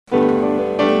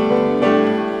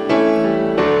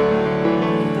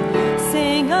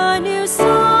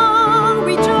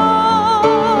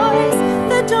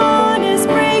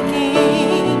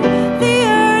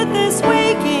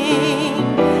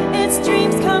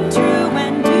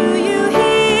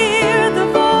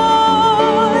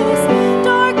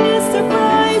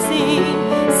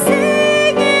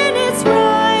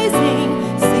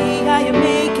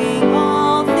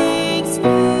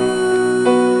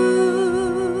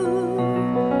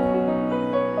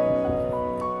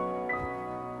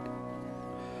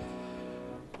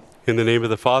In the name of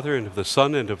the Father, and of the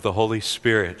Son, and of the Holy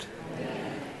Spirit.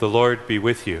 Amen. The Lord be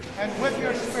with you. And with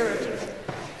your spirit.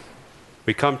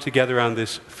 We come together on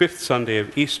this fifth Sunday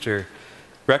of Easter,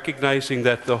 recognizing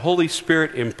that the Holy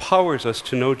Spirit empowers us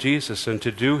to know Jesus and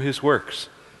to do his works.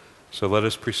 So let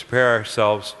us prepare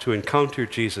ourselves to encounter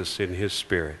Jesus in his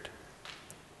Spirit.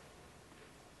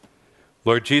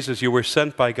 Lord Jesus, you were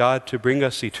sent by God to bring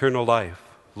us eternal life.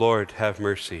 Lord, have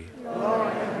mercy.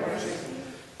 Lord, have mercy.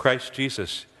 Christ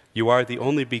Jesus, you are the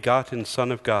only begotten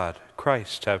Son of God.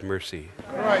 Christ, have mercy.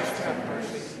 Christ, have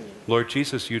mercy. Lord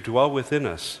Jesus, you dwell within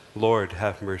us. Lord,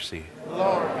 have mercy.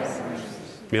 Lord, have mercy.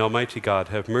 May Almighty God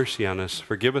have mercy on us,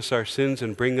 forgive us our sins,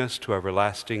 and bring us to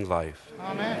everlasting life.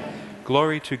 Amen.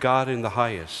 Glory to God in the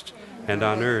highest, and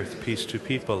on earth peace to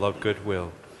people of good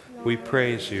will. We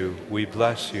praise you, we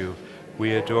bless you,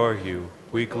 we adore you,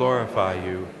 we glorify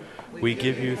you, we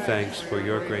give you thanks for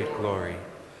your great glory.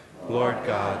 Lord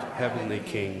God, heavenly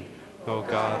King, O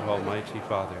God, almighty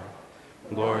Father,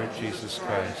 Lord Jesus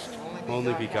Christ,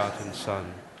 only begotten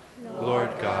Son, Lord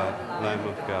God, Lamb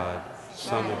of God,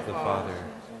 Son of the Father,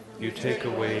 you take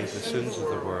away the sins of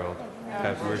the world,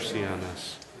 have mercy on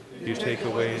us. You take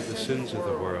away the sins of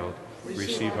the world,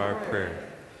 receive our prayer.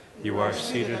 You are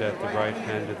seated at the right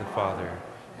hand of the Father,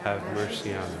 have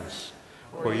mercy on us.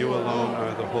 For you alone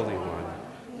are the Holy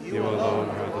One, you alone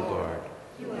are the Lord,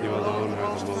 you alone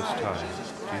are the Most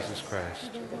High, Jesus Christ,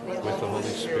 with the Holy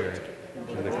Spirit,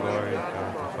 in the glory of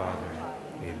God the Father.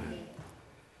 Amen.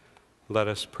 Let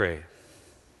us pray.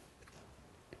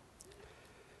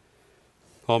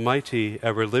 Almighty,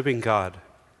 ever-living God,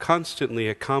 constantly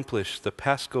accomplish the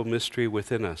paschal mystery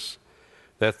within us,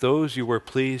 that those you were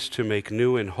pleased to make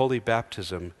new in holy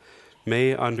baptism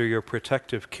may, under your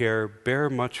protective care, bear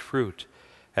much fruit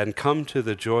and come to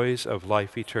the joys of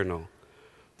life eternal.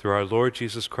 Through our Lord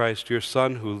Jesus Christ, your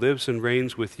Son, who lives and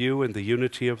reigns with you in the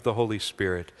unity of the Holy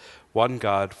Spirit, one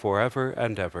God, forever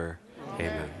and ever.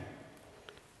 Amen.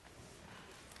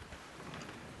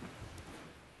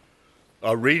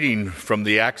 A reading from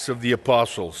the Acts of the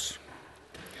Apostles.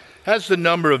 As the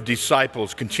number of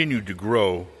disciples continued to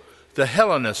grow, the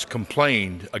Hellenists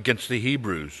complained against the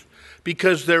Hebrews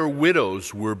because their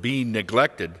widows were being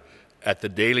neglected at the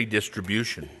daily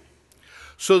distribution.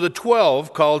 So the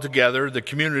 12 called together the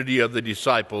community of the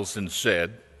disciples and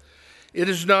said, "It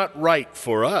is not right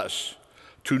for us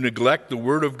to neglect the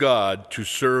word of God to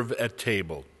serve at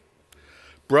table.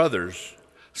 Brothers,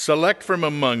 select from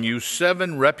among you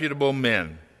 7 reputable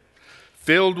men,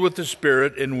 filled with the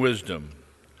Spirit and wisdom,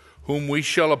 whom we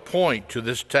shall appoint to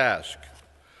this task,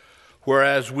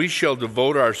 whereas we shall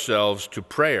devote ourselves to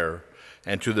prayer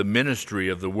and to the ministry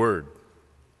of the word."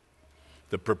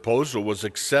 The proposal was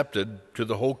accepted to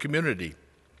the whole community.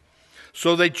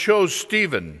 So they chose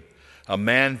Stephen, a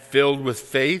man filled with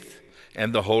faith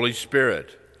and the Holy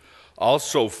Spirit,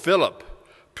 also Philip,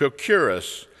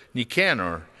 Prochorus,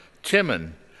 Nicanor,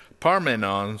 Timon,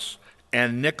 Parmenas,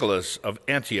 and Nicholas of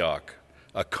Antioch,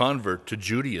 a convert to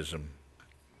Judaism.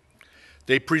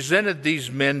 They presented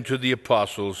these men to the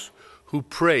apostles, who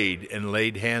prayed and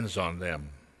laid hands on them.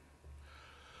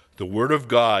 The word of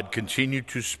God continued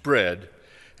to spread,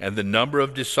 and the number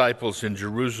of disciples in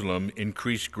Jerusalem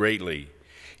increased greatly.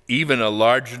 Even a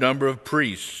large number of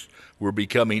priests were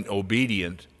becoming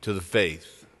obedient to the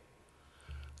faith.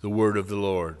 The word of the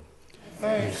Lord.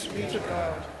 Thanks be to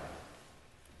God.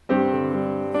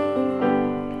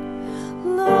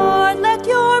 Lord, let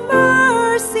your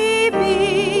mercy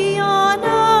be on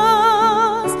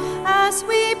us as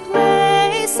we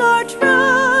place our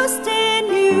trust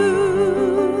in you.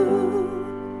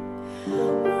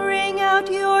 Bring out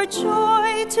your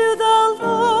joy to the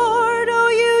Lord, O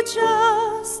you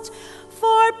just,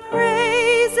 for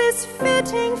praise is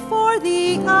fitting for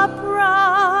the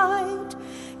upright.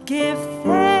 Give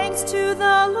thanks to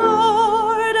the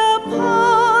Lord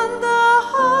upon the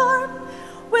harp,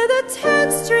 with a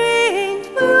 10-stringed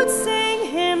flute sing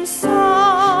him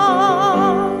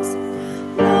songs.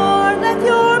 Lord, let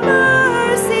your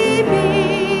mercy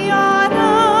be on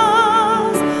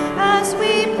us as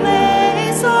we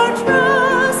place our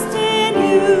trust in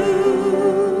you.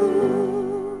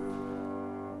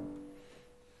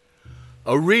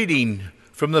 A reading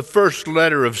from the first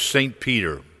letter of St.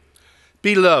 Peter.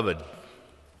 Beloved,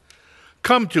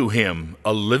 come to him,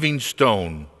 a living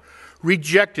stone,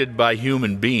 rejected by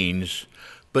human beings,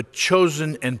 but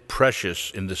chosen and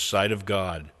precious in the sight of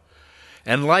God.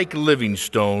 And like living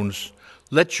stones,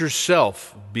 let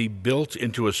yourself be built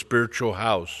into a spiritual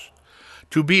house,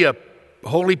 to be a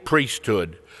holy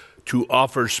priesthood, to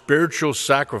offer spiritual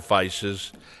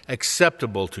sacrifices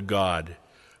acceptable to God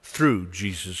through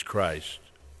Jesus Christ.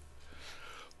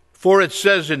 For it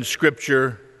says in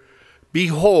Scripture,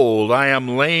 "Behold, I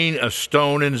am laying a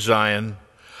stone in Zion,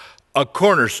 a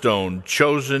cornerstone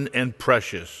chosen and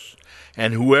precious,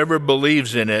 and whoever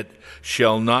believes in it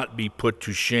shall not be put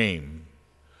to shame."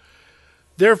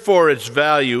 Therefore its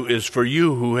value is for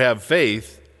you who have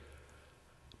faith,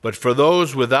 but for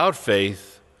those without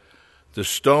faith, the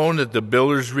stone that the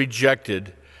builders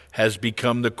rejected has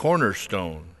become the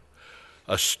cornerstone,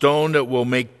 a stone that will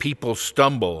make people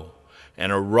stumble,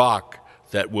 and a rock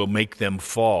that will make them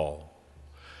fall.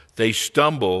 They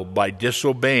stumble by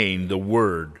disobeying the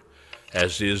word,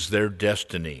 as is their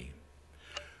destiny.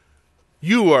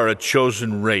 You are a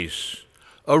chosen race,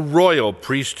 a royal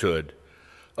priesthood,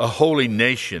 a holy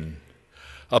nation,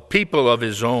 a people of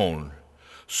his own,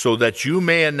 so that you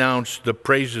may announce the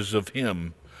praises of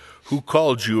him who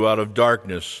called you out of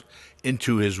darkness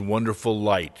into his wonderful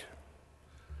light.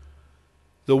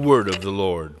 The word of the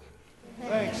Lord.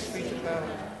 Thanks be to God.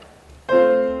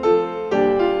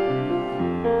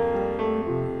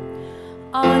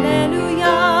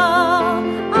 Alleluia,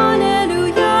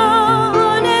 alleluia,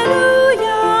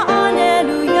 alleluia,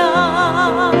 alleluia.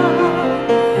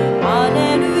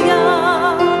 Alleluia,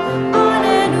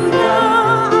 alleluia,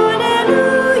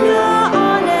 alleluia,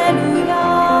 alleluia.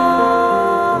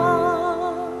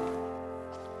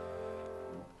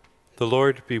 The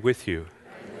Lord be with you.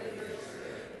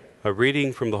 A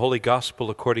reading from the Holy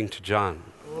Gospel according to John.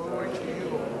 Glory to you,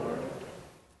 Lord.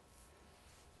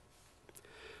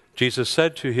 Jesus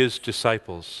said to his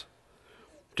disciples,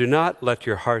 "Do not let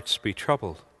your hearts be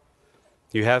troubled.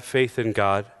 You have faith in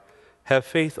God, have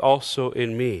faith also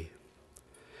in me.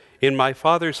 In my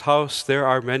Father's house there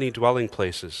are many dwelling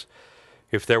places.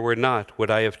 If there were not,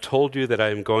 would I have told you that I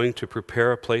am going to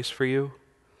prepare a place for you?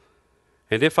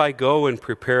 And if I go and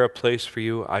prepare a place for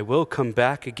you, I will come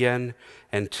back again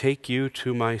and take you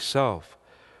to myself,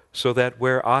 so that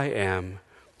where I am,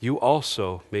 you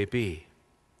also may be.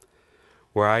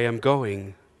 Where I am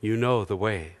going, you know the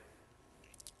way."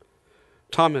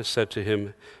 Thomas said to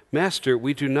him, "Master,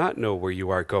 we do not know where you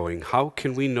are going. How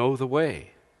can we know the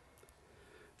way?"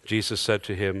 Jesus said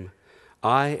to him,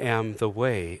 "I am the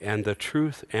way and the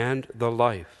truth and the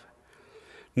life.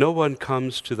 No one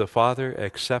comes to the Father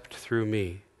except through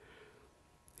me.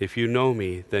 If you know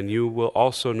me, then you will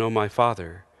also know my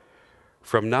Father.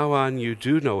 From now on you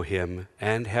do know him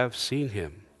and have seen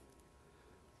him."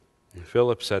 And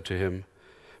Philip said to him,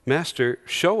 "Master,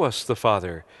 show us the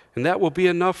Father, and that will be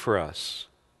enough for us."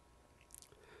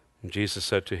 And Jesus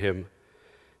said to him,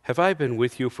 "Have I been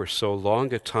with you for so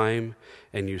long a time,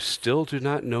 and you still do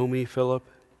not know me, Philip?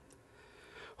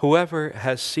 Whoever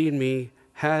has seen me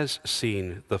has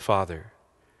seen the Father.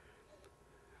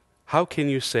 How can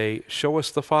you say, 'Show us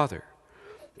the Father'?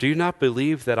 Do you not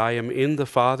believe that I am in the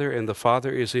Father and the Father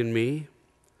is in me?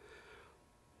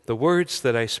 The words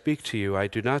that I speak to you I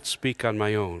do not speak on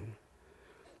my own.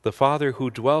 The Father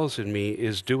who dwells in me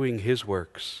is doing his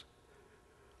works.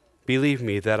 Believe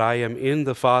me that I am in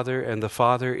the Father and the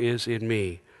Father is in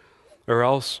me, or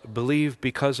else believe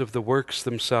because of the works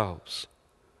themselves.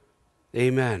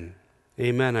 Amen.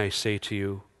 Amen, I say to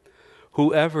you,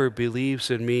 whoever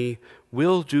believes in me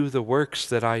will do the works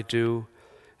that I do,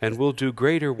 and will do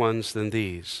greater ones than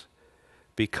these,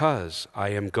 because I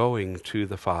am going to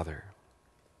the Father."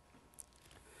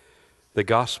 The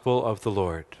Gospel of the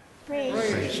Lord.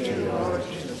 Praise to you, Lord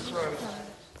Jesus Christ.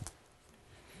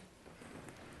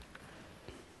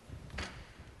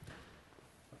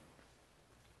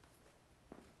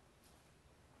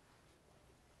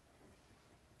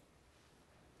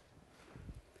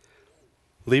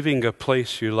 Leaving a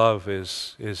place you love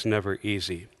is never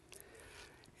easy.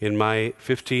 In my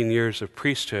 15 years of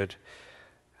priesthood,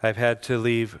 I've had to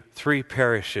leave 3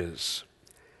 parishes.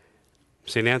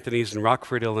 St. Anthony's in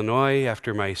Rockford, Illinois,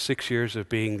 after my 6 years of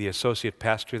being the associate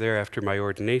pastor there after my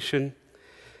ordination.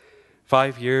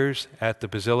 5 years at the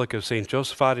Basilica of St.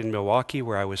 Josaphat in Milwaukee,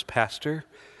 where I was pastor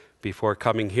before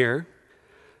coming here.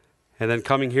 And then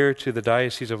coming here to the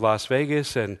Diocese of Las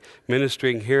Vegas and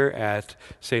ministering here at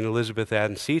St. Elizabeth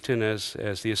Ann Seton as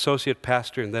the associate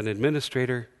pastor and then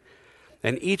administrator.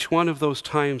 And each one of those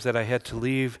times that I had to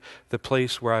leave the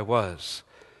place where I was,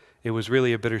 it was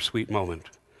really a bittersweet moment.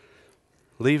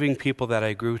 Leaving people that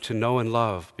I grew to know and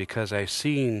love because I've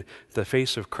seen the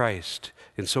face of Christ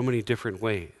in so many different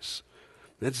ways.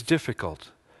 That's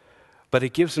difficult. But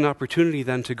it gives an opportunity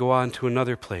then to go on to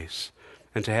another place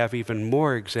and to have even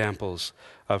more examples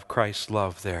of Christ's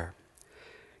love there.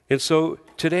 And so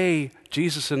today,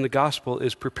 Jesus in the gospel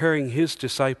is preparing his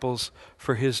disciples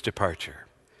for his departure,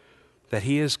 that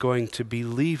he is going to be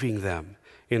leaving them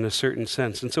in a certain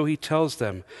sense. And so he tells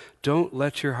them, don't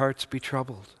let your hearts be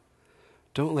troubled.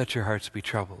 Don't let your hearts be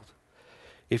troubled.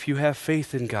 If you have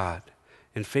faith in God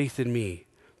and faith in me,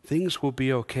 things will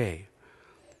be okay.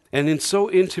 And in so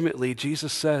intimately,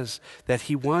 Jesus says that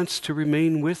he wants to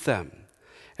remain with them.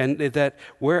 And that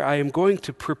where I am going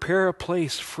to prepare a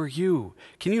place for you.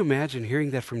 Can you imagine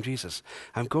hearing that from Jesus?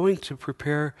 I'm going to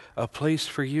prepare a place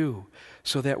for you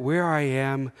so that where I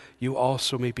am, you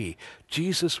also may be.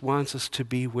 Jesus wants us to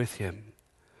be with him.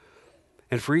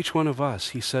 And for each one of us,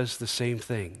 he says the same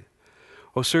thing.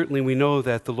 Oh, certainly we know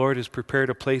that the Lord has prepared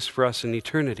a place for us in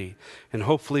eternity, and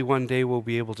hopefully one day we'll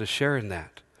be able to share in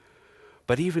that.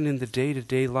 But even in the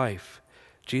day-to-day life,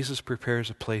 Jesus prepares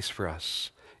a place for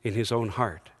us in his own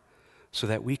heart, so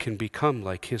that we can become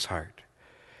like his heart.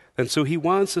 And so he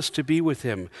wants us to be with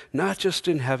him, not just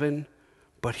in heaven,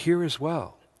 but here as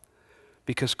well,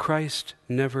 because Christ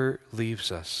never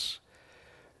leaves us.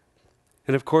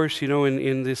 And of course,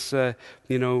 in this,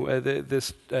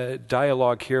 this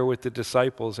dialogue here with the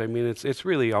disciples, I mean, it's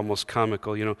really almost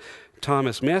comical.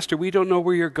 Thomas, Master, we don't know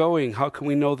where you're going. How can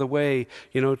we know the way?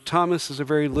 Thomas is a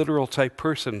very literal type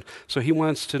person, so he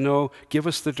wants to know, give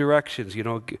us the directions,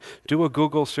 do a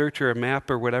Google search or a map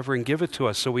or whatever and give it to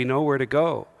us so we know where to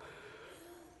go.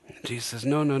 Jesus says,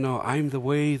 no, I'm the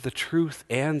way, the truth,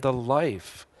 and the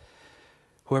life.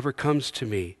 Whoever comes to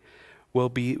me will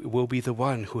be the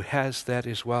one who has that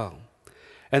as well.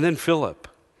 And then Philip,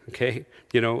 okay,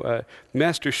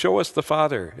 Master, show us the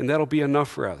Father, and that'll be enough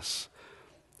for us.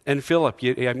 And Philip,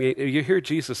 you hear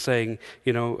Jesus saying,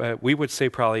 we would say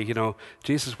probably,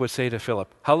 Jesus would say to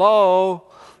Philip, hello,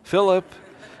 Philip,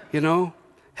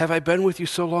 have I been with you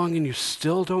so long and you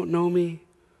still don't know me?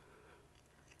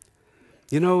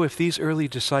 If these early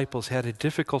disciples had a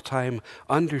difficult time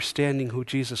understanding who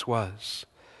Jesus was,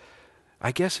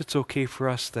 I guess it's okay for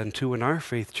us then too in our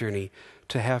faith journey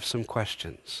to have some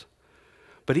questions.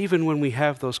 But even when we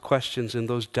have those questions and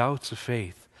those doubts of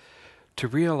faith, to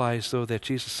realize, though, that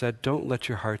Jesus said, don't let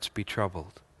your hearts be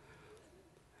troubled.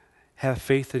 Have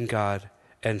faith in God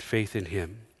and faith in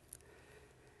him.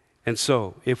 And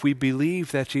so, if we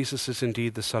believe that Jesus is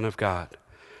indeed the Son of God,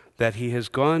 that he has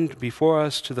gone before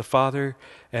us to the Father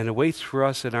and awaits for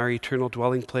us in our eternal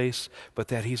dwelling place, but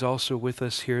that he's also with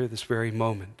us here this very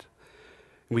moment.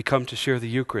 And we come to share the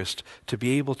Eucharist to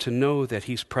be able to know that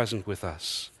he's present with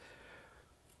us.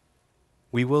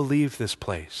 We will leave this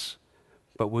place,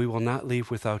 but we will not leave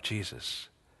without Jesus.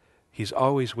 He's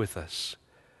always with us.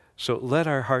 So let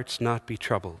our hearts not be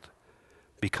troubled,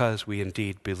 because we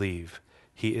indeed believe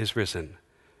he is risen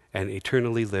and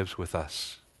eternally lives with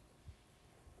us.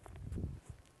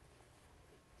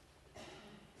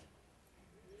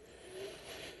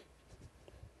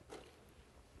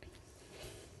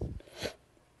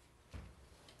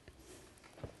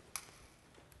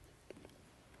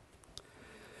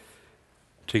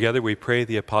 Together we pray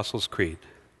the Apostles' Creed.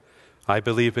 I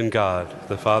believe in God,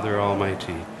 the Father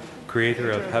Almighty, creator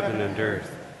of heaven and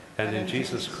earth, and in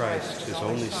Jesus Christ, his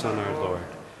only Son, our Lord,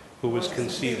 who was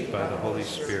conceived by the Holy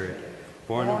Spirit,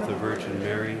 born of the Virgin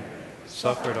Mary,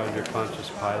 suffered under Pontius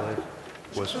Pilate,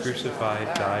 was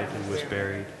crucified, died, and was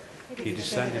buried. He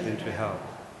descended into hell.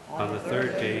 On the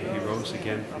third day he rose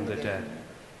again from the dead.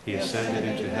 He ascended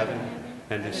into heaven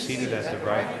and is seated at the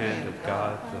right hand of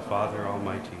God, the Father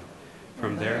Almighty.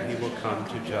 From there he will come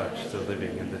to judge the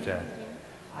living and the dead.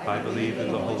 I believe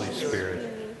in the Holy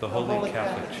Spirit, the Holy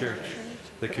Catholic Church,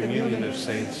 the communion of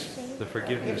saints, the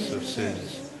forgiveness of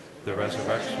sins, the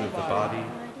resurrection of the body,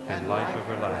 and life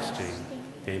everlasting.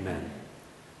 Amen.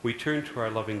 We turn to our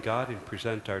loving God and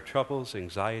present our troubles,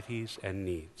 anxieties, and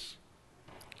needs.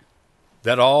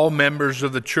 That all members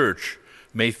of the church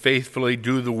may faithfully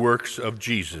do the works of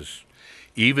Jesus,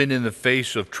 even in the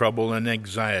face of trouble and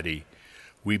anxiety,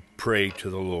 we pray to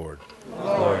the Lord.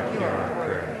 Lord, hear our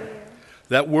prayer.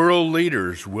 That world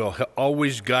leaders will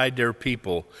always guide their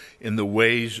people in the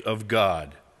ways of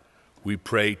God, we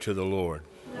pray to the Lord.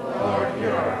 Lord,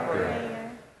 hear our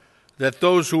prayer. That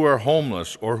those who are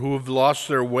homeless or who have lost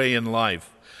their way in life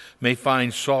may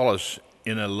find solace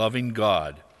in a loving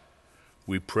God,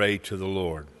 we pray to the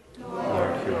Lord.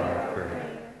 Lord, hear our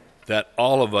prayer. That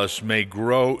all of us may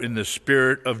grow in the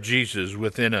Spirit of Jesus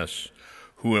within us,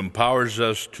 who empowers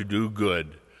us to do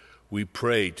good, we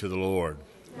pray to the Lord.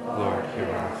 Lord, hear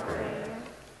our prayer.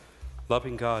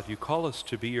 Loving God, you call us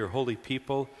to be your holy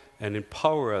people and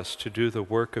empower us to do the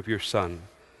work of your Son.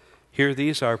 Hear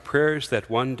these our prayers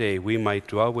that one day we might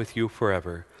dwell with you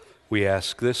forever. We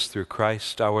ask this through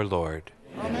Christ our Lord.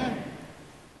 Amen.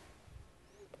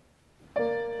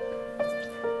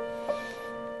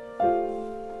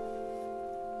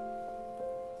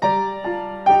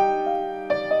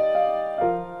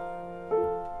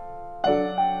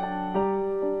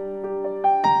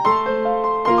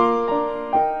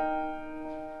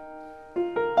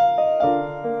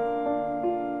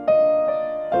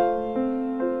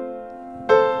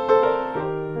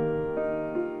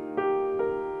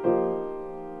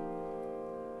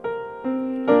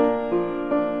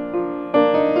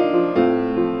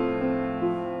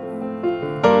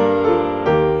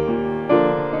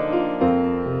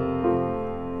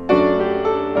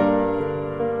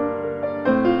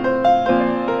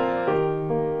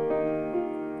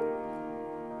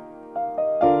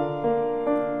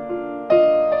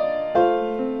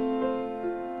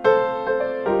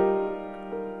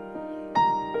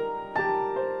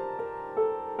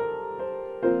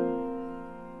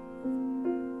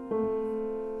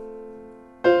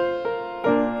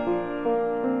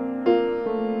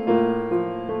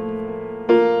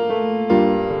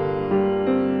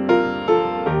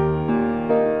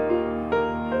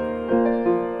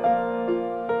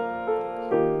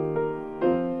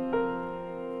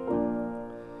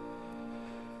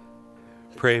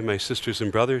 pray, my sisters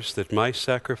and brothers, that my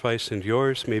sacrifice and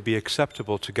yours may be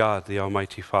acceptable to God, the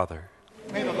Almighty Father.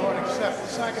 May the Lord accept the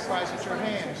sacrifice at your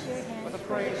hands for the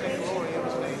praise and glory of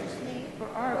his name, for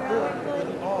our good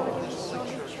and all of his holy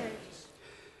church.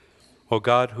 O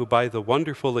God, who by the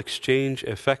wonderful exchange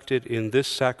effected in this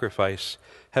sacrifice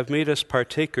have made us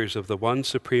partakers of the one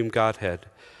supreme Godhead,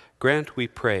 grant, we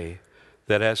pray,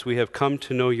 that as we have come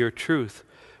to know your truth,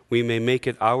 we may make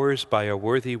it ours by a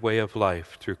worthy way of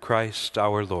life, through Christ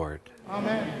our Lord.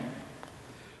 Amen.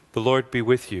 The Lord be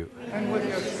with you. And with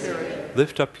your spirit.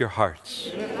 Lift up your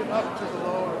hearts. Lift them up to the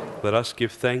Lord. Let us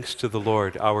give thanks to the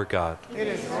Lord our God. It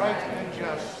is right and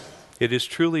just. It is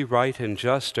truly right and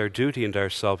just, our duty and our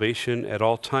salvation, at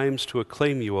all times to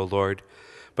acclaim you, O Lord,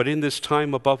 but in this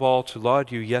time above all to laud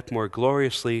you yet more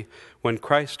gloriously when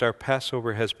Christ our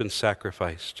Passover has been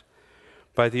sacrificed.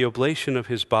 By the oblation of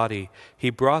his body, he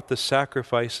brought the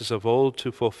sacrifices of old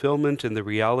to fulfillment in the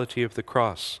reality of the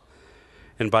cross,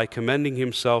 and by commending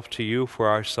himself to you for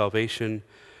our salvation,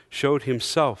 showed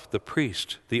himself the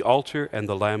priest, the altar, and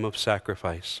the lamb of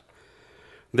sacrifice.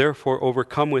 Therefore,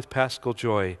 overcome with paschal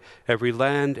joy, every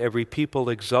land, every people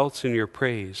exults in your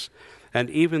praise, and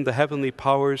even the heavenly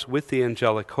powers with the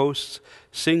angelic hosts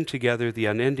sing together the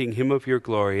unending hymn of your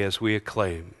glory as we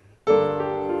acclaim.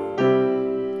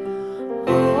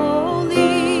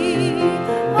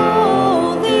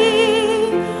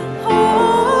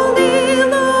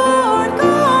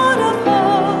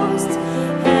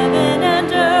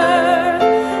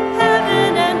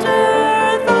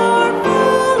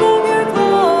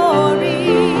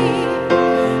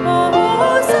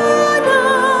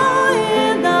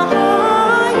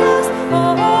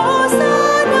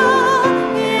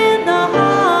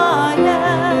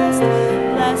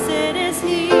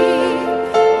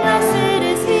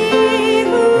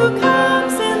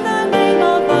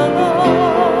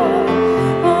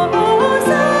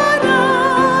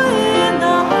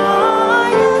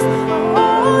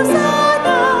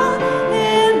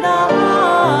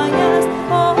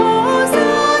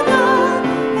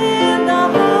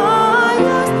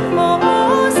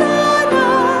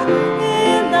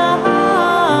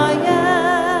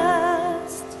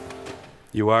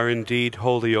 You are indeed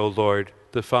holy, O Lord,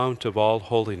 the fount of all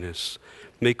holiness.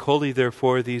 Make holy,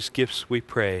 therefore, these gifts, we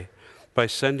pray, by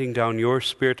sending down your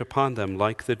Spirit upon them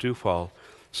like the dewfall,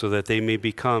 so that they may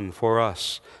become for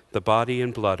us the body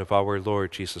and blood of our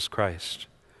Lord Jesus Christ.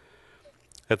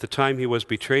 At the time he was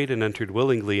betrayed and entered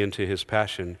willingly into his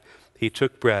passion, he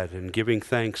took bread and, giving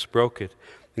thanks, broke it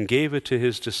and gave it to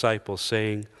his disciples,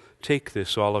 saying, "Take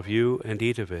this, all of you, and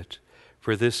eat of it,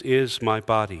 for this is my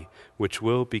body, which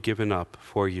will be given up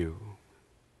for you."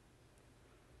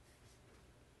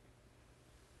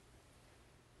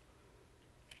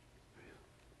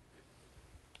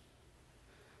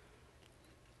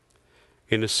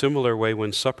 In a similar way,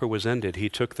 when supper was ended, he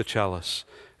took the chalice,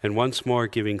 and once more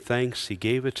giving thanks, he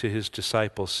gave it to his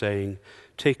disciples, saying,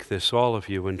 "Take this, all of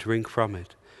you, and drink from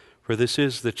it, for this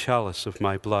is the chalice of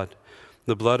my blood,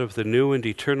 the blood of the new and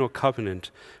eternal covenant,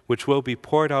 which will be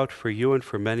poured out for you and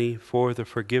for many for the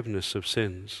forgiveness of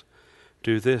sins.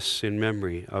 Do this in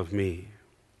memory of me."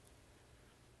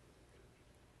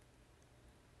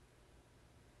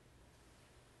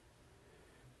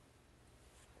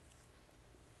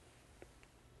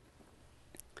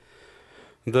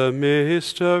 The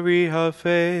mystery of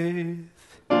faith.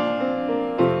 We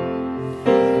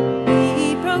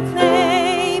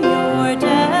proclaim your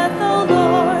death, O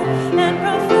Lord, and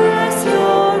profess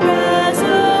your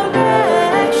resurrection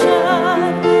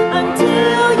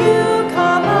until you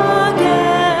come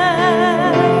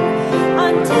again,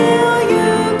 until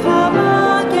you come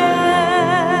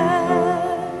again.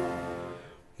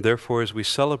 Therefore, as we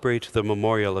celebrate the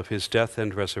memorial of his death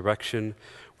and resurrection,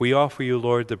 we offer you,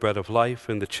 Lord, the bread of life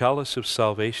and the chalice of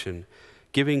salvation,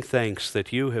 giving thanks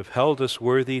that you have held us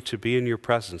worthy to be in your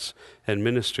presence and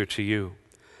minister to you.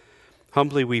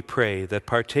 Humbly we pray that,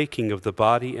 partaking of the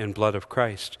body and blood of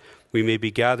Christ, we may be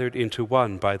gathered into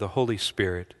one by the Holy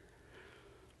Spirit.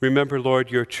 Remember, Lord,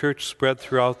 your church spread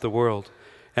throughout the world,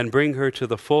 and bring her to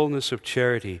the fullness of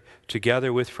charity,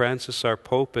 together with Francis our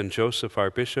Pope and Joseph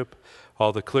our Bishop,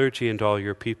 all the clergy and all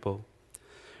your people.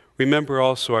 Remember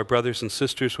also our brothers and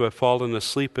sisters who have fallen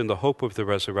asleep in the hope of the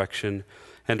resurrection,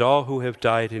 and all who have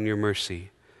died in your mercy.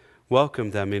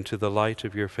 Welcome them into the light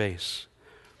of your face.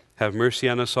 Have mercy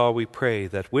on us all, we pray,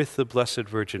 that with the Blessed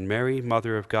Virgin Mary,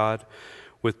 Mother of God,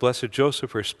 with blessed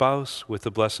Joseph, her spouse, with the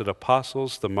blessed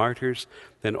apostles, the martyrs,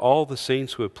 and all the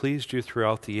saints who have pleased you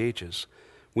throughout the ages,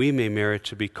 we may merit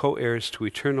to be co-heirs to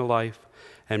eternal life,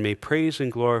 and may praise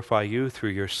and glorify you through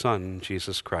your Son,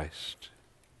 Jesus Christ.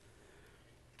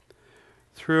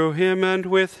 through him and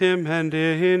with him and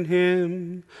in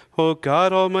him, O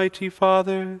God, Almighty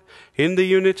Father, in the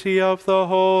unity of the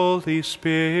Holy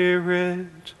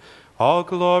Spirit, all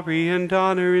glory and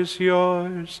honor is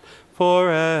yours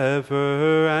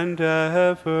forever and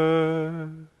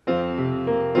ever.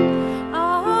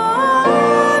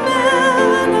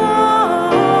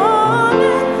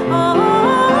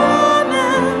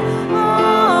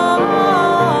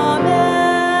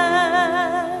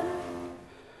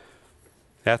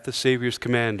 At the Savior's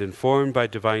command, informed by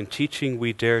divine teaching,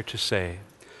 we dare to say,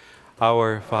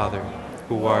 Our Father,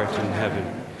 who art in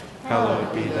heaven,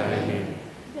 hallowed be thy name.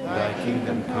 Thy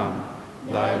kingdom come,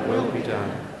 thy will be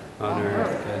done, on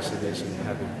earth as it is in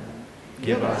heaven.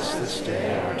 Give us this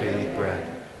day our daily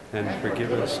bread, and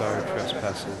forgive us our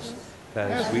trespasses,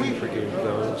 as we forgive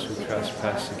those who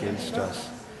trespass against us.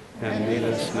 And lead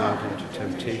us not into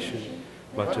temptation,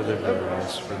 but deliver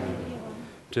us from evil.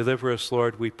 Deliver us,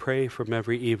 Lord, we pray, from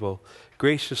every evil.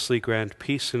 Graciously grant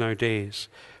peace in our days,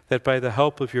 that by the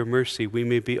help of your mercy we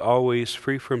may be always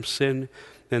free from sin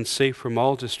and safe from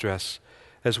all distress,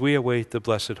 as we await the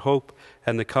blessed hope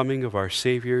and the coming of our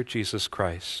Savior, Jesus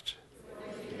Christ.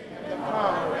 The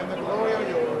power and the glory are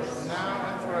yours, now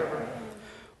and forever.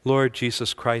 Lord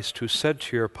Jesus Christ, who said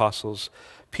to your apostles,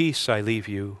 Peace I leave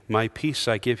you, my peace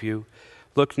I give you,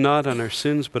 look not on our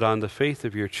sins but on the faith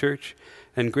of your church,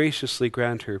 and graciously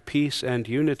grant her peace and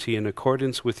unity in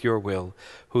accordance with your will,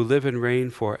 who live and reign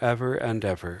forever and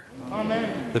ever.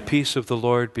 Amen. The peace of the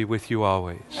Lord be with you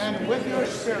always. And with your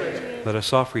spirit. Let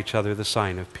us offer each other the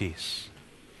sign of peace.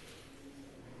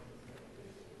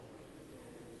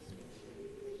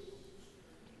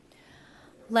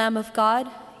 Lamb of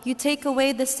God, you take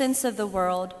away the sins of the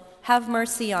world, have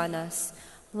mercy on us.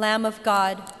 Lamb of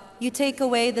God, you take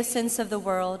away the sins of the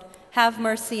world, have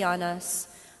mercy on us.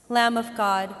 Lamb of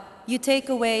God, you take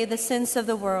away the sins of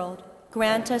the world,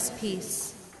 grant us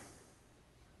peace.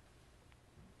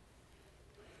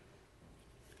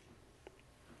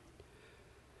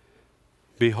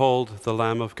 Behold the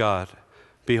Lamb of God.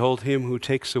 Behold him who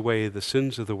takes away the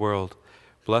sins of the world.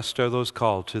 Blessed are those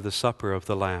called to the supper of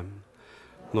the Lamb.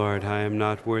 Lord, I am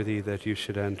not worthy that you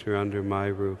should enter under my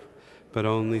roof, but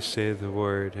only say the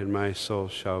word, and my soul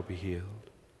shall be healed.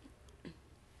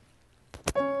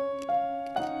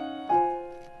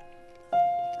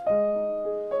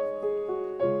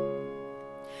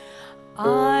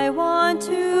 I want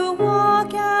to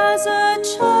walk as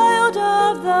a child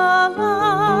of the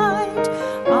light.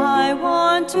 I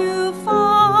want to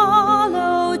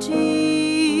follow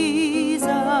Jesus.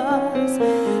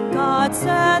 God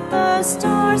set the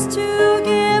stars to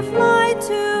give light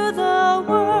to the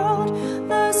world.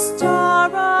 The star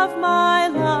of my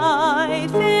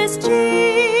life is Jesus.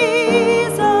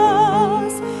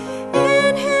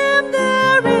 In him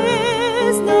there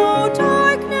is no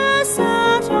darkness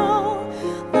at all.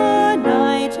 The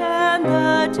night and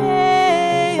the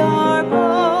day are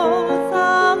both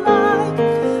alike.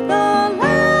 The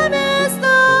Lamb is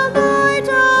the light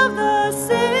of the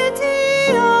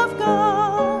city of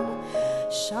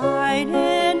God. Shine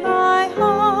in my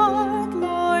heart,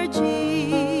 Lord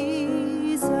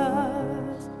Jesus.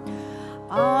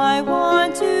 I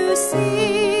want to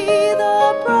see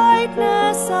the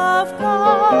brightness of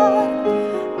God.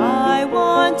 I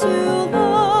want to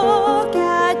look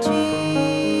at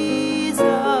Jesus.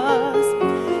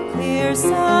 Clear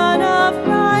sun of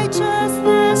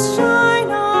righteousness,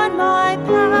 shine on my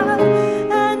path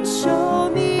and show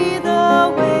me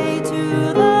the way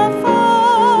to the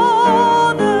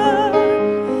Father.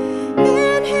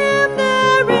 In him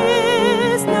there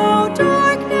is no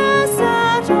darkness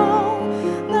at all.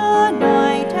 The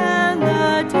night and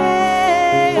the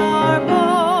day are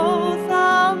both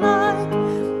alike.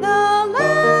 The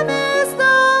Lamb is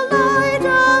the light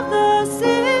of the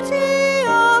city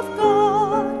of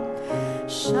God.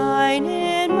 Shine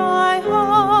in my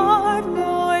heart,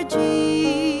 Lord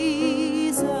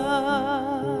Jesus.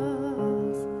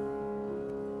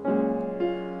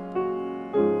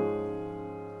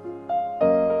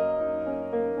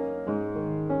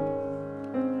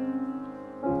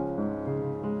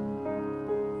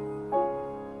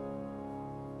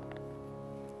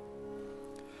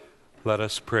 Let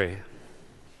us pray.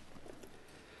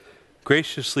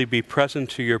 Graciously be present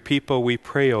to your people, we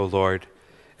pray, O Lord,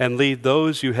 and lead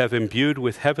those you have imbued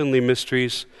with heavenly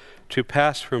mysteries to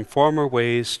pass from former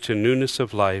ways to newness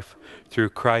of life through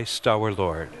Christ our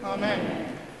Lord.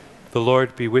 Amen. The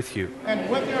Lord be with you. And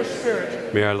with your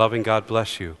spirit. May our loving God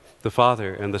bless you, the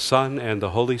Father, and the Son, and the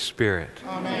Holy Spirit.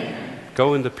 Amen.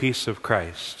 Go in the peace of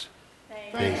Christ.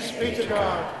 Thanks be to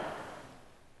God.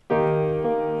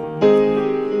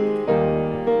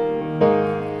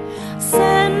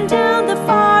 Send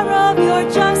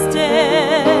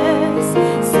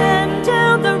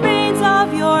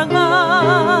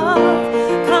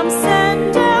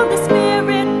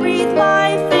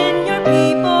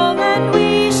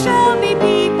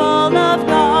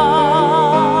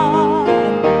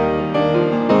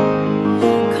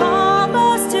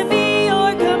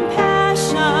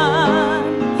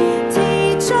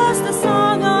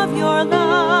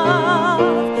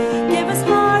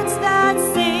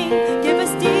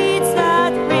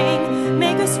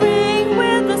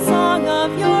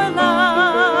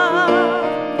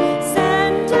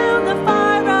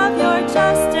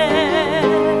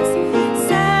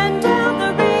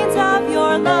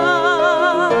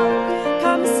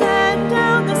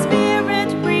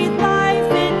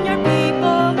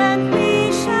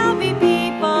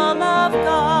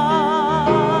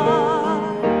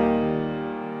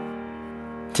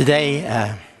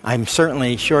Today, I'm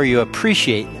certainly sure you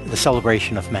appreciate the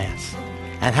celebration of Mass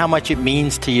and how much it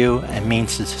means to you and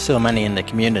means to so many in the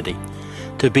community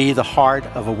to be the heart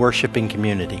of a worshiping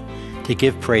community, to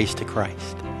give praise to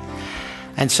Christ.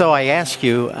 And so I ask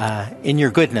you, in your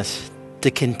goodness,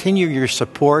 to continue your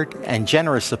support and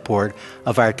generous support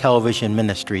of our television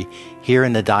ministry here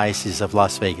in the Diocese of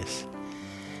Las Vegas.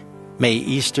 May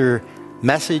Easter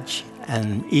message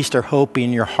and Easter hope be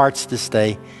in your hearts this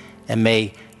day, and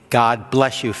may God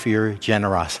bless you for your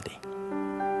generosity.